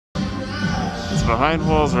It's behind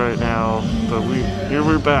walls right now, but here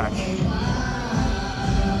we're back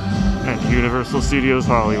at Universal Studios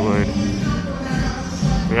Hollywood.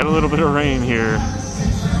 We had a little bit of rain here,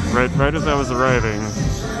 right as I was arriving.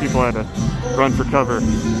 People had to run for cover,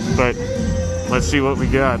 but let's see what we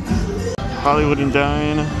got. Hollywood and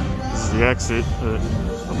Dine. This is the exit, but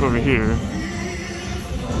up over here.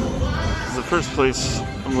 This is the first place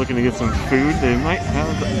I'm looking to get some food. They might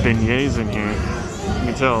have beignets in here. You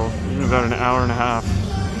can tell, in about an hour and a half.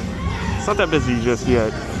 It's not that busy just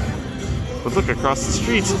yet. But look, across the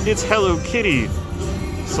street, it's Hello Kitty!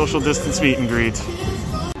 Social distance meet and greet.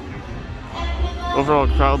 Overall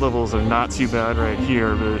crowd levels are not too bad right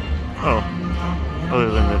here, but, other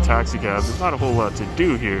than the taxi cab, there's not a whole lot to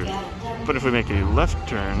do here. But if we make a left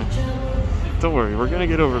turn, don't worry, we're gonna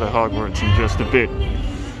get over to Hogwarts in just a bit.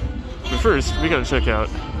 But first, we gotta check out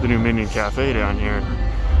the new Minion Cafe down here.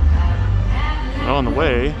 On the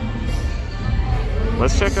way,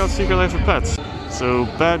 let's check out Secret Life of Pets. So,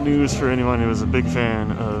 bad news for anyone who is a big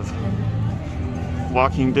fan of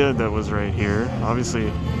Walking Dead that was right here.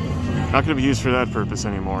 Obviously, not going to be used for that purpose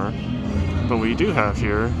anymore. But what we do have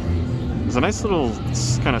here is a nice little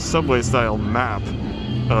kind of subway-style map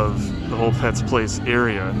of the whole Pets Place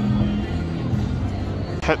area.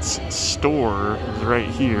 Pets store is right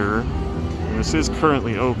here. And this is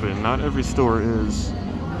currently open. Not every store is.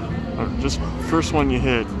 Just first one you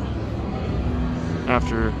hit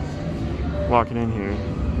after walking in here.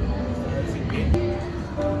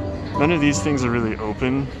 None of these things are really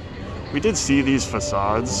open. We did see these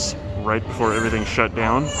facades right before everything shut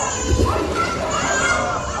down.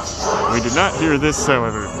 We did not hear this,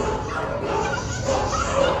 however.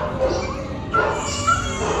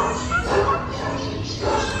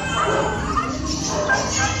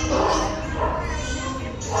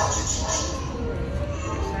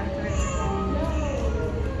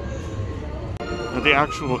 The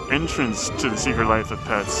actual entrance to the Secret Life of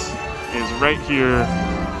Pets is right here,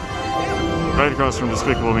 right across from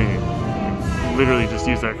Despicable Me. Literally just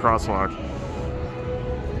use that crosswalk.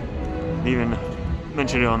 Even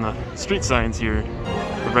mentioned it on the street signs here.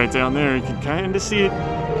 But right down there, you can kind of see it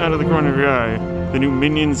out of the corner of your eye. The new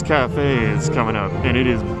Minions Cafe is coming up, and it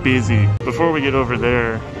is busy. Before we get over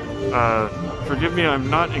there, forgive me, I'm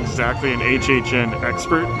not exactly an HHN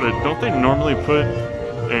expert, but don't they normally put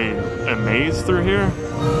a maze through here?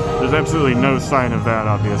 There's absolutely no sign of that,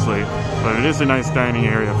 obviously, but it is a nice dining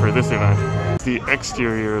area for this event. It's the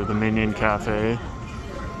exterior of the Minion Cafe.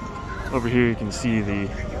 Over here you can see the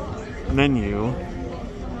menu.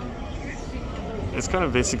 It's kind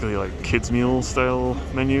of basically like kids meal style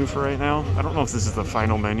menu for right now. I don't know if this is the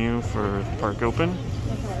final menu for Park Open.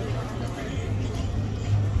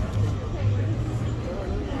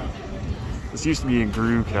 This used to be a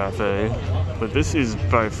Gru Cafe, but this is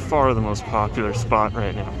by far the most popular spot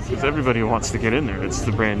right now because everybody wants to get in there. It's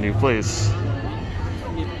the brand new place.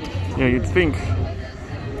 You know, you'd think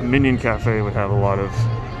a Minion Cafe would have a lot of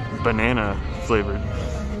banana flavored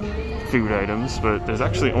food items, but there's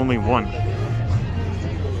actually only one.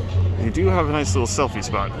 You do have a nice little selfie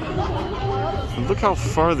spot. And look how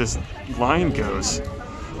far this line goes.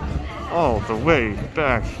 All the way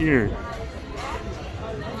back here.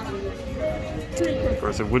 Of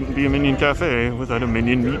course, it wouldn't be a Minion Cafe without a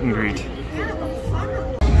Minion meet and greet.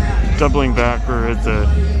 Doubling back, we're at the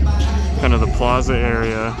kind of the plaza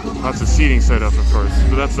area. Lots of seating set up, of course,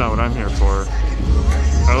 but that's not what I'm here for.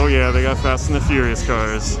 Oh yeah, they got Fast and the Furious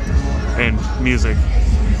cars and music.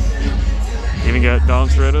 Even got Dom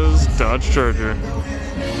Toretto's Dodge Charger.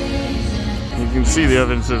 You can see the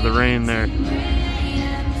evidence of the rain there.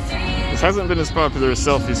 This hasn't been as popular a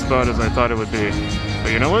selfie spot as I thought it would be,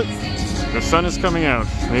 but you know what? The sun is coming out.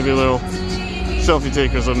 Maybe a little selfie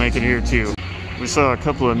takers will make it here too. We saw a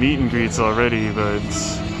couple of meet and greets already, but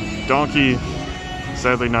Donkey,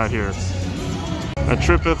 sadly not here. A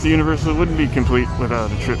trip up to Universal wouldn't be complete without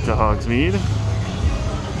a trip to Hogsmeade.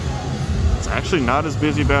 It's actually not as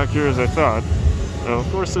busy back here as I thought. Though, of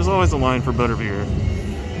course, there's always a line for Butterbeer.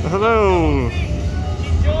 Hello!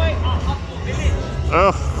 Enjoy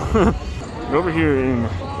Oh! Over here in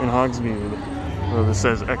Hogsmeade, well, this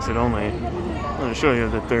says exit only. I'm going to show you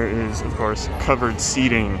that there is, of course, covered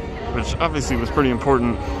seating, which obviously was pretty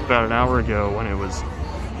important about an hour ago when it was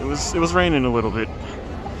raining a little bit.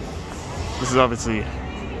 This is obviously a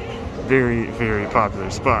very, very popular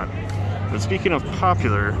spot. But speaking of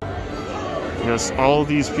popular, yes, all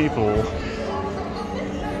these people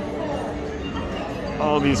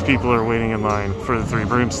are waiting in line for the Three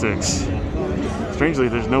Broomsticks. Strangely,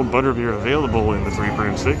 there's no Butterbeer available in the Three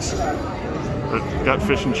Broomsticks. But got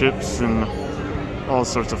fish and chips and all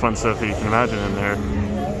sorts of fun stuff that you can imagine in there.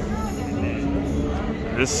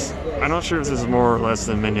 this, I'm not sure if this is more or less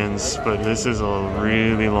than Minions, but this is a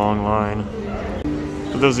really long line.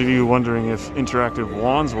 For those of you wondering if interactive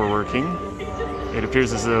wands were working, it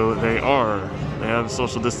appears as though they are. They have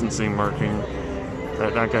social distancing marking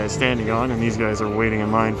that guy is standing on, and these guys are waiting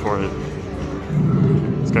in line for it.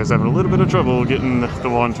 This guy's having a little bit of trouble getting the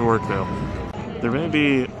wand to work though. There may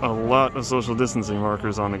be a lot of social distancing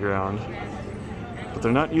markers on the ground, but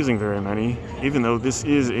they're not using very many, even though this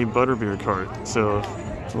is a Butterbeer cart. So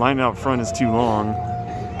if the line out front is too long,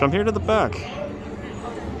 come here to the back.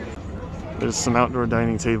 There's some outdoor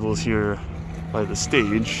dining tables here by the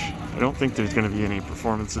stage. I don't think there's going to be any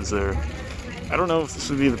performances there. I don't know if this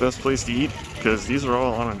would be the best place to eat, because these are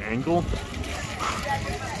all on an angle.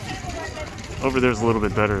 Over there's a little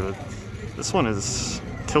bit better, but this one is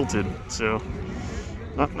tilted, so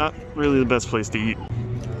not really the best place to eat.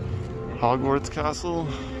 Hogwarts Castle,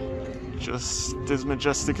 just as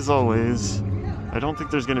majestic as always. I don't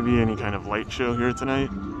think there's going to be any kind of light show here tonight.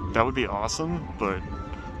 That would be awesome, but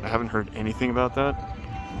I haven't heard anything about that.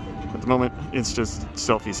 At the moment, it's just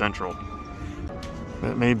selfie central.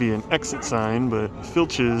 That may be an exit sign, but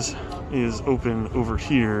Filch's is open over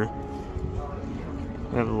here.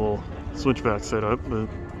 I have a little switchback set up, but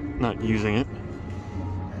not using it.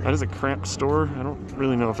 That is a cramped store. I don't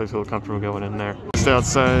really know if I feel comfortable going in there. Just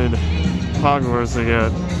outside Hogwarts, they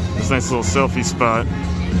got this nice little selfie spot.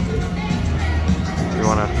 If you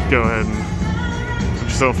want to go ahead and put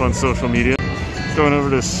yourself on social media. Going over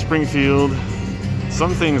to Springfield.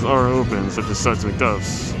 Some things are open, such as Suds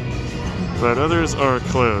McDuff's, but others are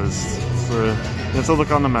closed. So you have to look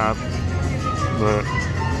on the map. But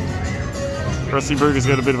Rusty Burger's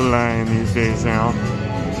got a bit of a line these days now.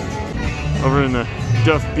 Over in the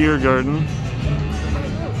Duff Beer Garden,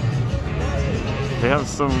 they have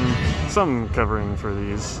some covering for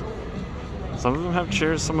these. Some of them have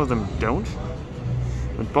chairs, some of them don't.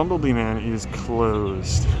 But Bumblebee Man is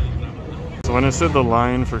closed. So when I said the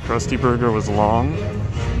line for Krusty Burger was long,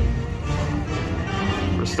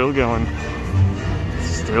 we're still going.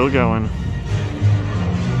 Still going.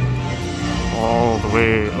 All the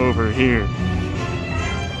way over here.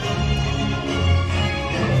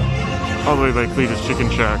 All the way by Cletus Chicken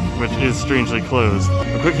Shack, which is strangely closed.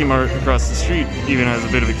 The Quickie Mart across the street even has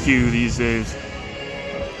a bit of a queue these days.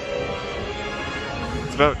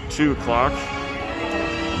 It's about 2 o'clock.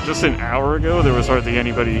 Just an hour ago, there was hardly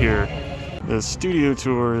anybody here. The studio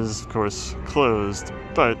tour is, of course, closed,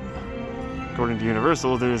 but according to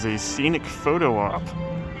Universal, there is a scenic photo op.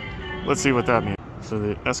 Let's see what that means. So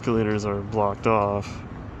the escalators are blocked off.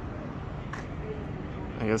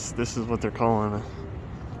 I guess this is what they're calling a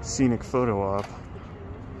scenic photo op.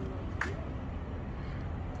 You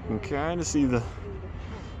can kind of see the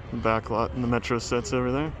back lot and the metro sets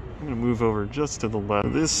over there. I'm going to move over just to the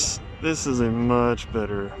left. This is a much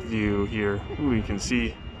better view here. Ooh, you can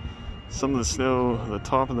see some of the snow, the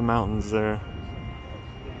top of the mountains there.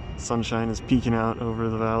 Sunshine is peeking out over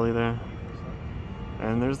the valley there.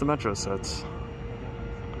 And there's the metro sets.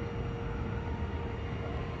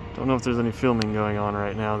 Don't know if there's any filming going on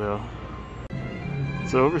right now though.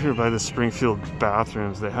 So over here by the Springfield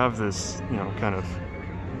bathrooms, they have this, you know, kind of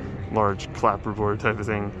large clapperboard type of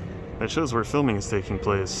thing that shows where filming is taking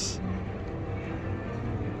place.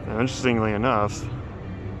 Now, interestingly enough,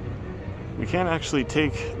 we can't actually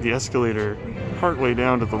take the escalator partway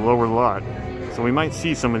down to the lower lot, so we might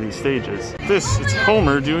see some of these stages. It's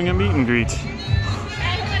Homer doing a meet and greet.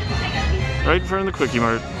 Right in front of the Quickie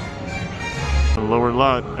Mart. The lower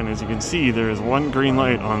lot, and as you can see, there is one green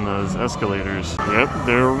light on those escalators. Yep,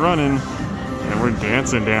 they're running, and we're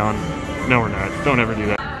dancing down. No, we're not. Don't ever do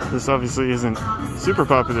that. This obviously isn't super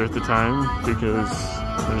popular at the time because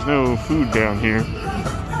there's no food down here.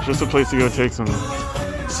 It's just a place to go take some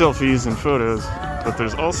selfies and photos. But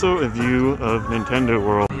there's also a view of Nintendo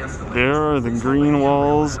World. There are the green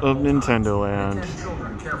walls of Nintendo Land.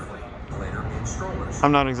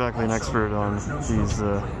 I'm not exactly an expert on these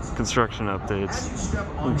construction updates.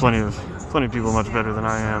 Plenty of people much better than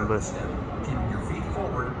I am, but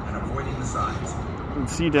you can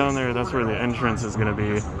see down there, that's where the entrance is going to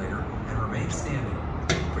be.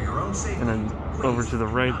 And then over to the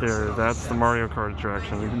right there, that's the Mario Kart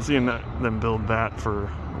attraction. You can see them build that for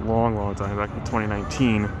a long time, back in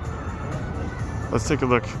 2019. Let's take a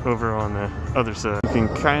look over on the other side. You can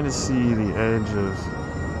kind of see the edge of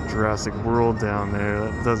Jurassic World down there.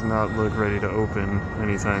 That does not look ready to open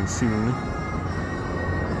anytime soon.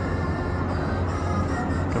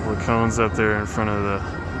 A couple of cones up there in front of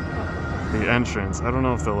the entrance. I don't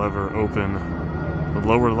know if they'll ever open the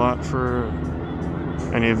lower lot for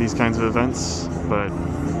any of these kinds of events, but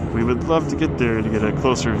We would love to get there to get a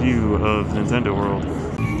closer view of Nintendo World.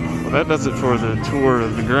 Well, that does it for the tour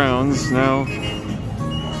of the grounds. Now,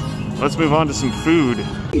 let's move on to some food.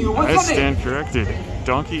 I stand corrected.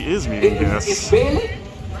 Donkey is meeting guests.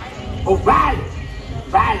 Oh, Riley.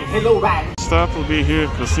 Riley. Hello, Riley. Stop will be here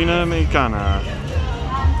at Cocina Mexicana.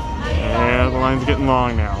 Yeah, the line's getting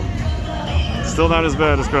long now. Still not as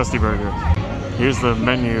bad as Krusty Burger. Here's the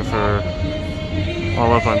menu for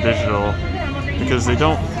All Up on Digital, because they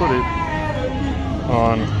don't put it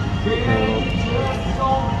on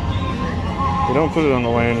the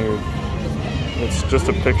lanyard. It's just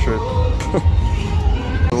a picture.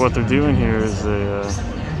 What they're doing here is they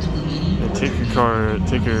take your card,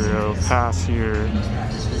 take your pass here, and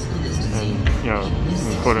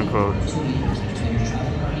quote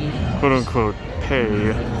unquote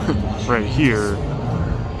pay right here,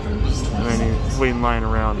 and then you wait in line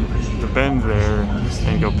around the bend there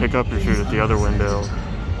and go pick up your food at the other window.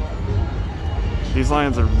 These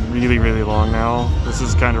lines are really, really long now. This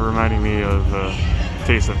is kind of reminding me of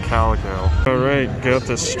Taste of Calico. Alright, got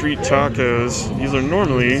the street tacos. These are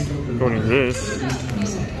normally, according to this,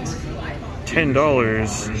 $10,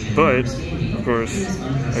 but of course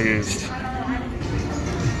I used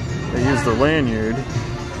the lanyard,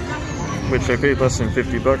 which I paid less than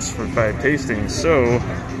 $50 for 5 tastings, so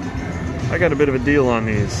I got a bit of a deal on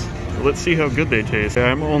these. Let's see how good they taste.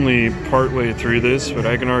 I'm only part way through this, but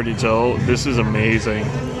I can already tell this is amazing.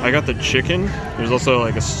 I got the chicken. There's also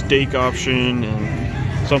like a steak option and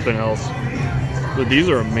something else. But these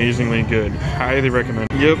are amazingly good. Highly recommend.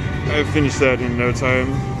 Yep, I finished that in no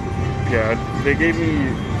time. Yeah, they gave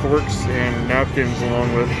me forks and napkins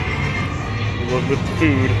along with the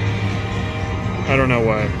food. I don't know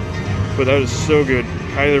why, but that is so good.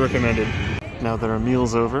 Highly recommended. Now that our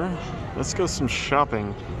meal's over, let's go some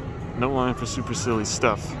shopping. No line for super silly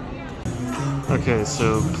stuff. Okay,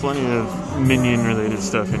 so plenty of Minion related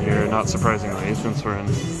stuff in here, not surprisingly, since we're in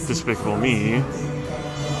Despicable Me.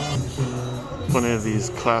 Plenty of these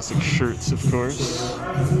classic shirts, of course.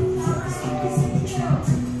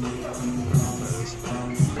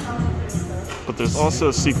 But there's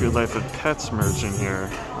also Secret Life of Pets merch in here.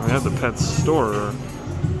 We have the Pets store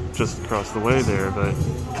just across the way there, but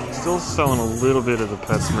still selling a little bit of the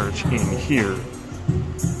Pets merch in here,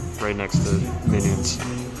 right next to Minions.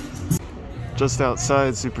 Just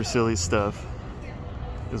outside Super Silly Stuff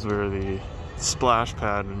is where the splash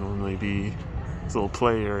pad would normally be. This little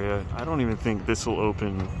play area. I don't even think this will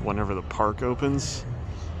open whenever the park opens.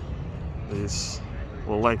 These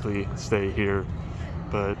will likely stay here,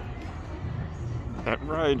 but that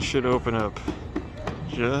ride should open up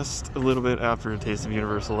just a little bit after Taste of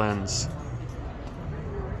Universal ends.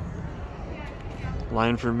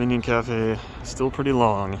 Line for Minion Cafe still pretty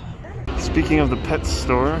long. Speaking of the pet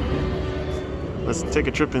store, let's take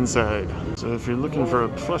a trip inside. So if you're looking for a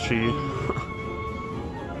plushie,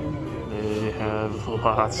 they have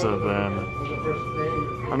lots of them.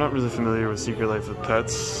 I'm not really familiar with Secret Life of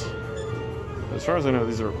Pets. As far as I know,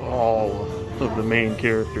 these are all of the main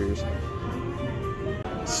characters.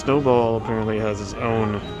 Snowball apparently has his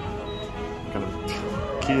own kind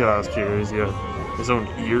of kiosk here. He's got his own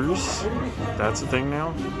ears. That's a thing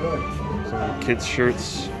now. Some kids'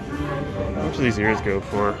 shirts. How much do these ears go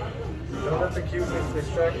for?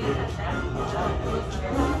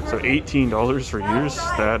 So $18 for ears?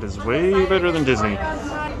 That is way better than Disney.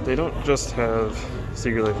 They don't just have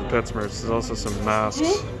Secret Life of Pets merch. There's also some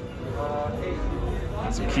masks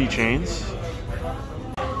and some keychains.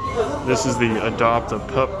 This is the Adopt a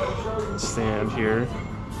Pup stand here.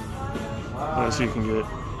 So you can get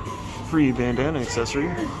free bandana accessory.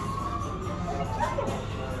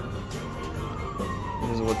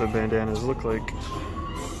 This is what the bandanas look like.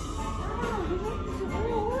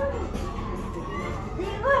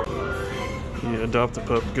 The Adopt a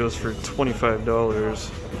Pup goes for $25.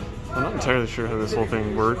 I'm not entirely sure how this whole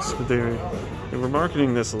thing works, but they were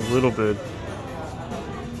marketing this a little bit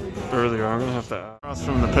earlier. I'm gonna have to ask. Across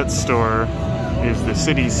from the pet store is the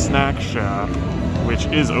City Snack Shop, which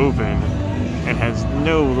is open and has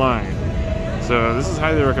no line. So this is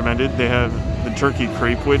highly recommended. They have the Turkey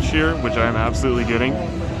Crepe Witch here, which I'm absolutely getting.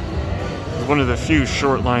 It's one of the few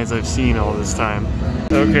short lines I've seen all this time.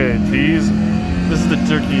 Okay, this is the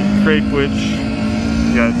Turkey Crepe Witch.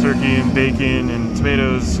 You got turkey and bacon and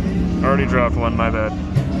tomatoes. I already dropped one, my bad.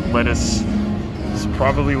 Lettuce. This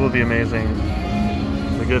probably will be amazing.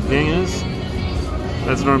 The good thing is,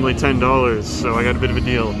 that's normally $10, so I got a bit of a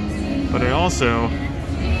deal. But I also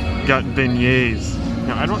got beignets.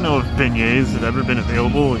 Now, I don't know if beignets have ever been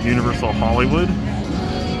available at Universal Hollywood,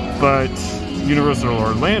 but Universal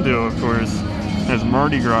Orlando, of course, has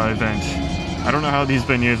Mardi Gras event I don't know how these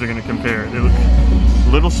beignets are going to compare. They look a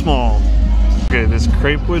little small. Okay, this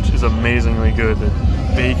crepe wedge is amazingly good. The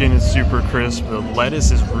bacon is super crisp. The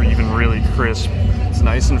lettuce is even really crisp. It's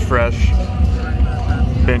nice and fresh.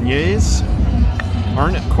 Beignets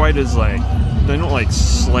aren't quite as like, they don't like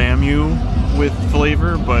slam you with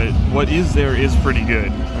flavor, but what is there is pretty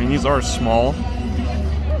good. I mean, these are small,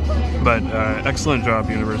 but excellent job,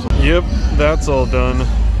 Universal. Yep, that's all done.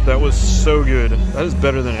 That was so good. That is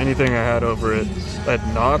better than anything I had over at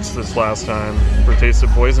Knott's this last time for Taste of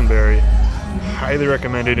Boysenberry. Highly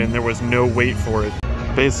recommended, and there was no wait for it.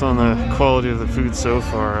 Based on the quality of the food so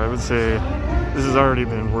far, I would say this has already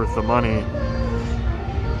been worth the money.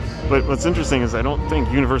 But what's interesting is I don't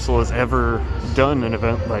think Universal has ever done an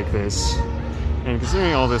event like this. And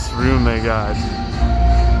considering all this room they got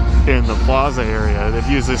in the plaza area, they've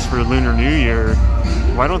used this for Lunar New Year,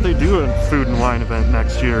 why don't they do a food and wine event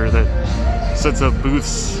next year that sets up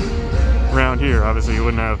booths around here? Obviously you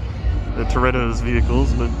wouldn't have the Toretto's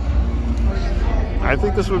vehicles, but I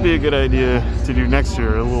think this would be a good idea to do next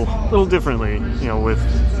year a little differently, you know, with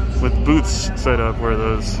booths set up where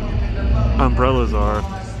those umbrellas are,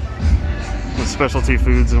 with specialty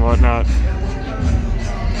foods and whatnot.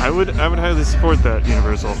 I would highly support that,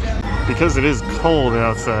 Universal. Because it is cold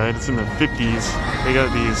outside, it's in the 50s, they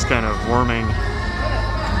got these kind of warming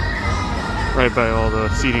right by all the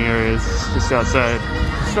seating areas just outside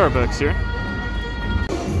Starbucks here.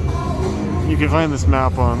 You can find this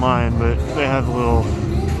map online, but they have a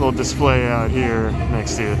little display out here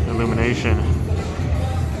next to illumination.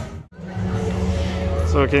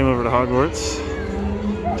 So I came over to Hogwarts.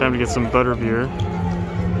 Time to get some butterbeer.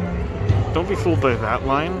 Don't be fooled by that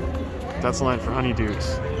line. That's the line for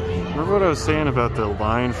Honeydukes. Remember what I was saying about the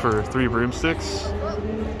line for Three Broomsticks?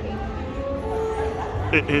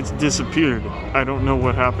 It's disappeared. I don't know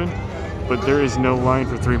what happened, but there is no line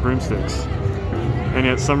for Three Broomsticks. And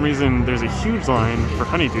yet, some reason, there's a huge line for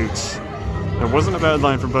Honeydukes. There wasn't a bad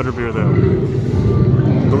line for Butterbeer,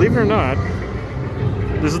 though. Believe it or not,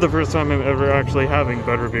 this is the first time I'm ever actually having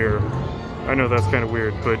Butterbeer. I know that's kind of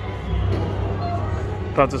weird, but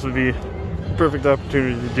thought this would be a perfect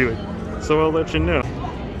opportunity to do it. So I'll let you know.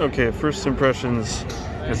 Okay, first impressions.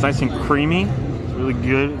 It's nice and creamy. It's really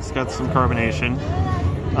good. It's got some carbonation.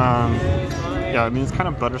 Yeah, I mean, it's kind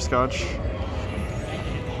of butterscotch.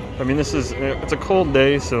 I mean, it's a cold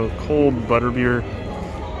day, so cold butterbeer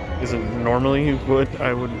isn't normally what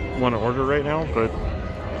I would want to order right now, but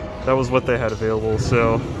that was what they had available,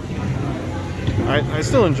 so I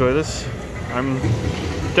still enjoy this. I'm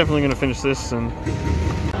definitely going to finish this, and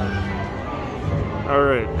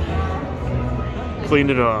alright,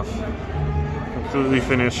 cleaned it off, completely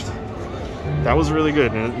finished. That was really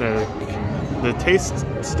good. The taste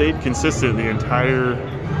stayed consistent the entire.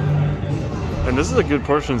 And this is a good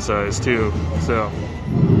portion size too, so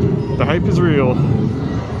the hype is real.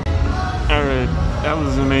 Alright, that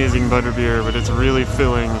was amazing butterbeer, but it's really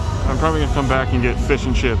filling. I'm probably gonna come back and get fish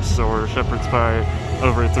and chips or shepherd's pie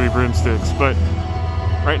over at Three Broomsticks, but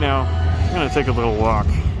right now I'm gonna take a little walk,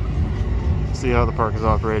 see how the park is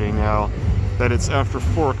operating now that it's after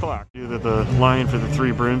 4 o'clock. That the line for the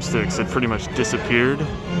Three Broomsticks had pretty much disappeared.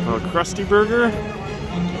 A Krusty Burger?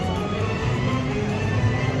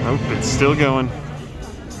 Nope, it's still going.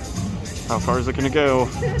 How far is it gonna go?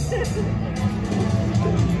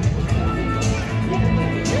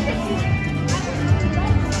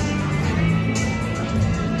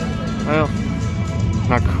 Well,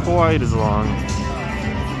 not quite as long,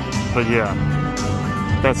 but yeah,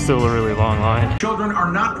 that's still a really long line. Children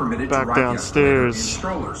are not permitted back to ride downstairs. in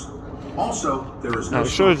strollers. Also, there is no I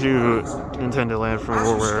showed you Nintendo Land for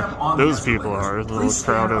where those people are, the little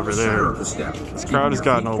crowd over there. This crowd has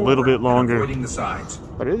gotten a little bit longer,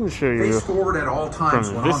 but I didn't show you forward at all times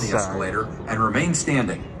from when this on the side. Escalator and remain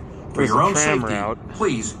standing. For There's your a own tram safety, route.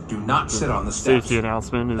 please do not sit on the steps. Safety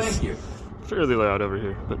announcement is Thank you. fairly loud over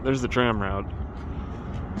here, but there's the tram route.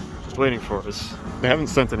 Just waiting for us. They haven't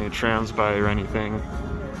sent any trams by or anything.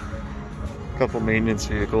 A couple maintenance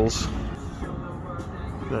vehicles.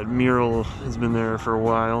 That mural has been there for a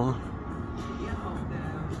while.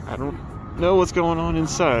 I don't know what's going on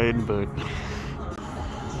inside, but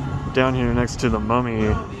down here next to the Mummy,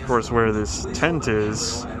 of course, where this tent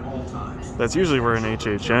is, that's usually where an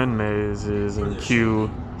HHN maze is in Q.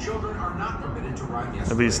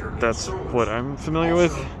 At least that's what I'm familiar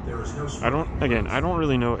with. I don't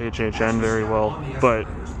really know HHN very well, but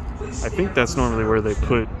I think that's normally where they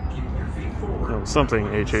put, you know, something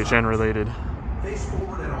HHN related.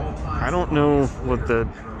 I don't know what that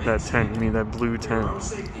tent, that blue tent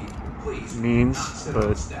means,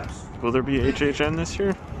 but will there be HHN this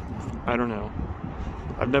year? I don't know.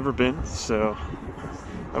 I've never been, so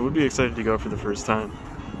I would be excited to go for the first time.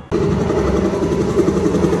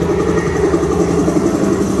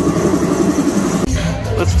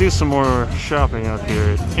 Let's do some more shopping out here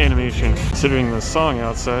at Animation. Considering the song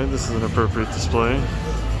outside, this is an appropriate display.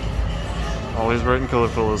 Always bright and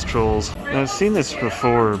colorful as Trolls. Now, I've seen this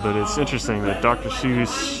before, but it's interesting that Dr.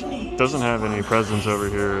 Seuss doesn't have any presence over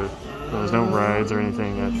here. There's no rides or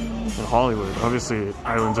anything in Hollywood. Obviously, at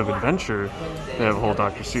Islands of Adventure, they have a whole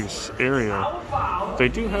Dr. Seuss area. They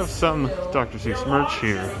do have some Dr. Seuss merch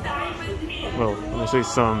here. Well, when I say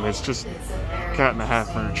some, it's just Cat in the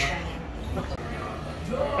Hat merch.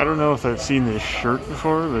 I don't know if I've seen this shirt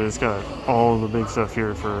before, but it's got all the big stuff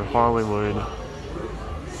here for Hollywood.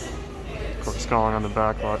 Of course, Calling on the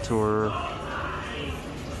Backlot tour.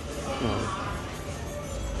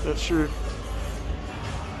 That shirt,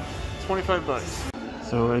 25 bucks.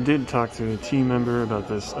 So I did talk to a team member about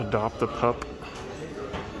this Adopt a Pup.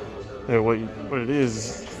 What it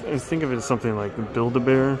is, I think of it as something like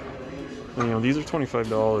Build-A-Bear. You know, these are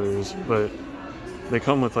 $25, but they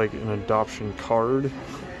come with like an adoption card.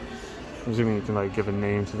 I'm assuming you can like give a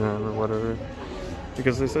name to them or whatever.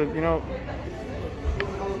 Because they said, you know,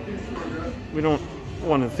 we don't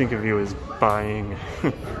want to think of you as buying,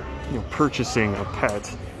 purchasing a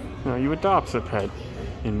pet. No, you adopt a pet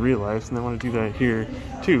in real life, and they want to do that here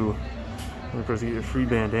too. And of course, you get a free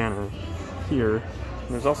bandana here. And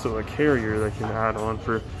there's also a carrier that you can add on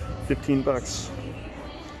for 15 bucks.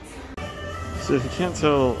 So if you can't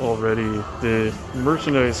tell already, the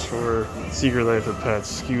merchandise for Secret Life of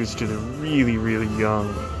Pets skews to the really, really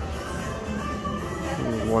young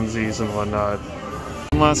onesies and whatnot.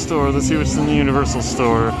 One last store, let's see what's in the Universal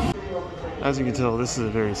store. As you can tell, this is a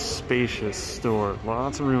very spacious store.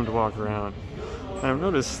 Lots of room to walk around. I've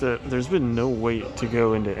noticed that there's been no wait to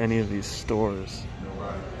go into any of these stores.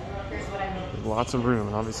 There's lots of room,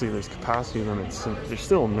 and obviously there's capacity limits, and there's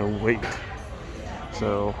still no wait.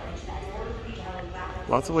 So,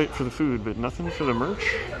 lots of wait for the food, but nothing for the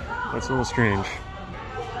merch? That's a little strange.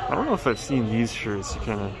 I don't know if I've seen these shirts,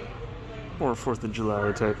 kind of more 4th of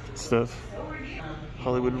July type stuff.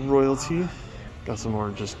 Hollywood royalty. Got some more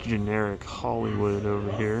just generic Hollywood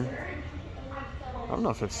over here. I don't know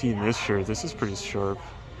if I've seen this shirt. This is pretty sharp.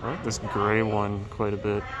 I like this gray one quite a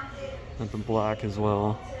bit. And the black as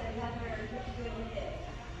well.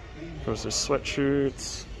 Of course, there's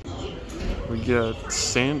sweatshirts. We got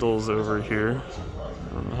sandals over here.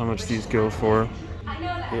 I don't know how much these go for.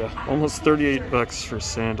 Yeah, almost 38 bucks for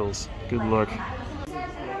sandals. Good luck.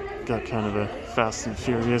 Got kind of a Fast and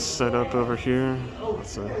Furious setup over here.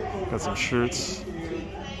 Got some shirts,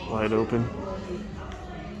 wide open.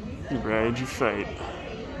 You ride, you fight.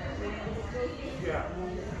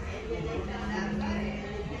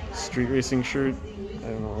 Street racing shirt. I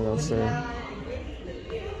don't know what else there.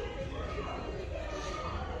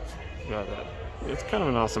 Got that. It's kind of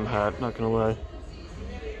an awesome hat, not gonna lie.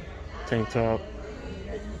 Tank top.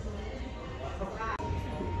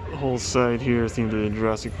 The whole side here themed to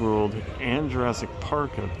Jurassic World and Jurassic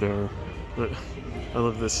Park up there. But I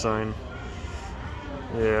love this sign.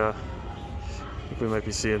 Yeah. I think we might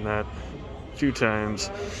be seeing that a few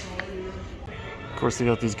times. Of course, they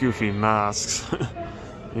got these goofy masks.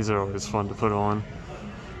 These are always fun to put on.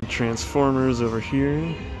 Transformers over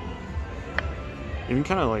here. Even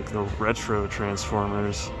kind of like the retro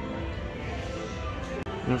Transformers.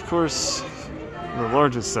 And of course, the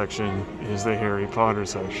largest section is the Harry Potter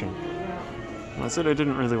section. And I said I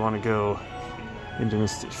didn't really want to go into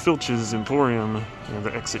Mr. Filch's Emporium,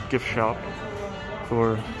 the exit gift shop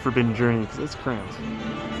for Forbidden Journey, because it's cramped.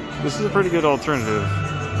 This is a pretty good alternative.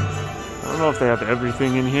 I don't know if they have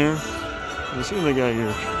everything in here. I assume they got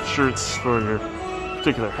your shirts for your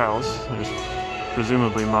particular house. There's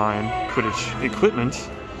presumably mine. Quidditch equipment.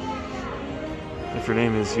 If your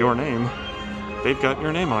name is your name, they've got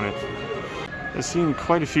your name on it. I've seen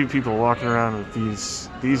quite a few people walking around with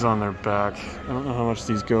these on their back. I don't know how much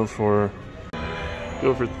these go for.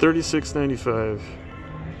 Go for $36.95.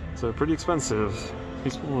 So pretty expensive.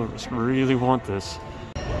 These people really want this.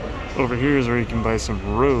 Over here is where you can buy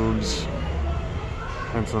some robes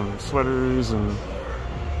and some sweaters, and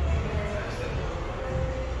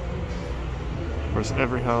of course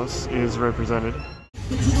every house is represented.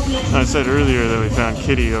 I said earlier that we found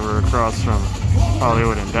Kitty over across from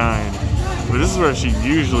Hollywood and Dine, but this is where she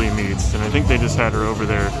usually meets, and I think they just had her over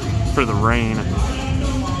there for the rain.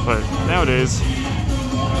 But nowadays,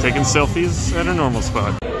 taking selfies at a normal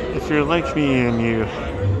spot. If you're like me and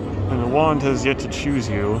the wand has yet to choose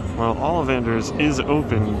you, well, Ollivanders is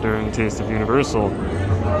open during Taste of Universal.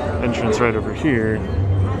 Entrance right over here.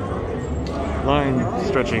 line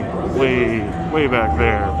stretching way back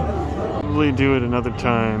there. Probably do it another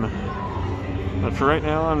time. But for right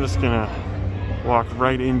now, I'm just gonna walk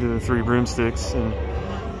right into the Three Broomsticks and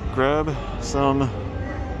grab some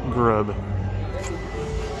grub.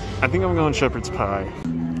 I think I'm going shepherd's pie.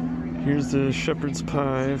 Here's the shepherd's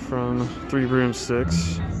pie from Three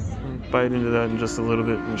Broomsticks. I'll bite into that in just a little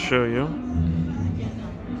bit and show you.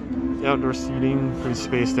 The outdoor seating, pretty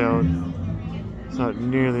spaced out. It's not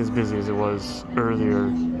nearly as busy as it was earlier.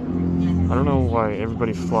 I don't know why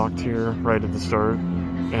everybody flocked here right at the start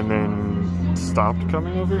and then stopped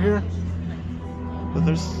coming over here. But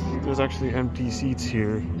there's actually empty seats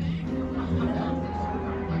here.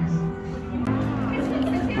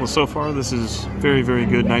 Well, so far this is very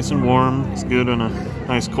good, nice and warm. It's good on a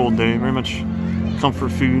nice cold day, very much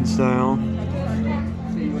comfort food style.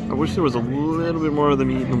 I wish there was a little bit more of the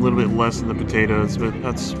meat and a little bit less of the potatoes, but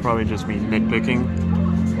that's probably just me nitpicking.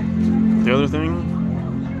 The other thing,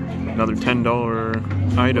 another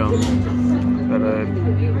 $10 item that I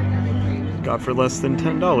got for less than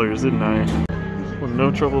 $10, didn't I? Well,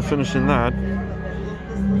 no trouble finishing that.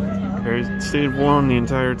 Stayed warm the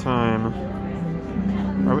entire time.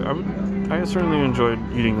 I certainly enjoyed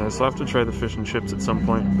eating this. I'll have to try the fish and chips at some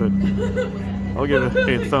point, but I'll give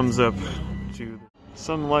a thumbs up to.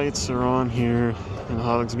 Some lights are on here in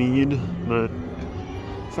Hogsmeade, but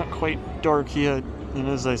it's not quite dark yet, and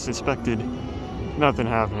as I suspected, nothing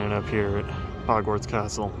happening up here at Hogwarts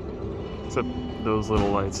Castle, except those little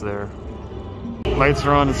lights there. Lights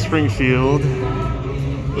are on at Springfield.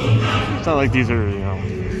 It's not like these are, you know,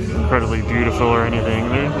 incredibly beautiful or anything.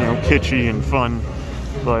 They're, you know, kitschy and fun,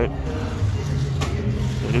 but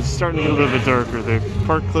it is starting to get a little bit darker. The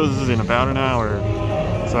park closes in about an hour,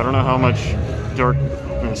 so I don't know how much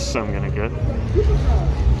darkness I'm gonna get.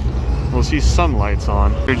 We'll see some lights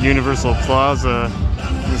on. At Universal Plaza,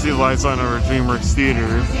 you see the lights on over at DreamWorks Theater.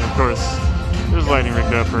 Of course, there's lighting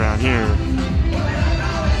rigged up around here.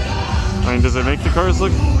 I mean, does it make the cars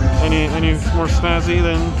look any more snazzy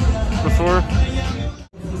than before?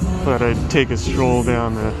 But I'd take a stroll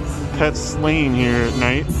down the Pets Lane here at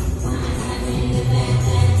night.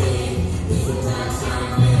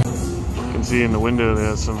 You can see in the window they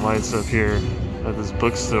have some lights up here at this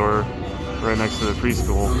bookstore right next to the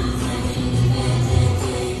preschool.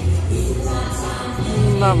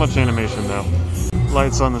 Not much animation though.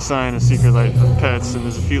 Lights on the sign, a secret light for pets, and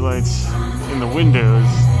there's a few lights in the windows.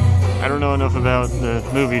 I don't know enough about the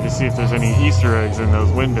movie to see if there's any Easter eggs in those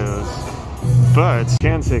windows, but you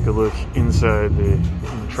can take a look inside the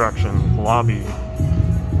attraction lobby.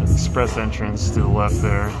 Express entrance to the left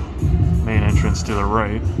there, main entrance to the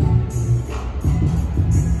right.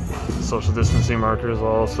 Social distancing markers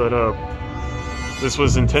all set up. This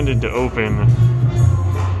was intended to open,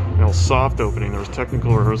 you know, soft opening. There was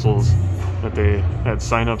technical rehearsals that they had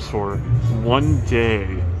sign-ups for one day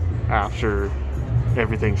after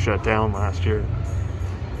everything shut down last year.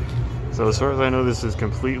 So as far as I know, this is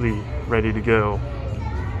completely ready to go.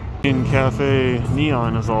 In Cafe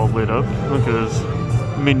Neon is all lit up because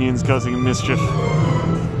minions causing mischief.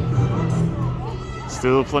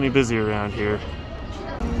 Still plenty busy around here.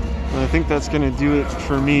 And I think that's gonna do it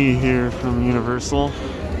for me here from Universal.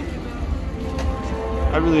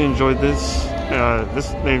 I really enjoyed this.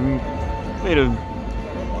 They made a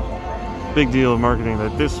big deal of marketing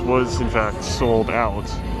that this was in fact sold out,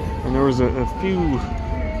 and there was a few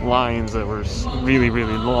lines that were really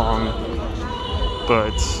long,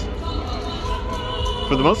 but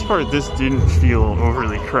for the most part this didn't feel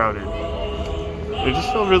overly crowded. It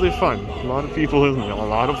just felt really fun. A lot of people, a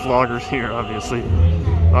lot of vloggers here obviously,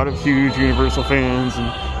 a lot of huge Universal fans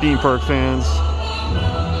and theme park fans.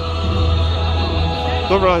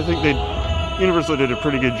 Overall, I think Universal did a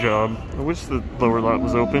pretty good job. I wish the lower lot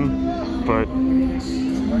was open, but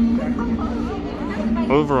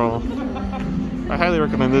overall, I highly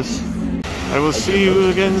recommend this. I will see you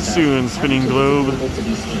again soon, Spinning Globe.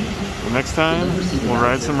 Next time, we'll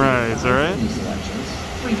ride some rides, alright?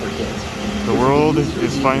 The world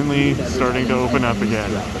is finally starting to open up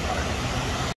again.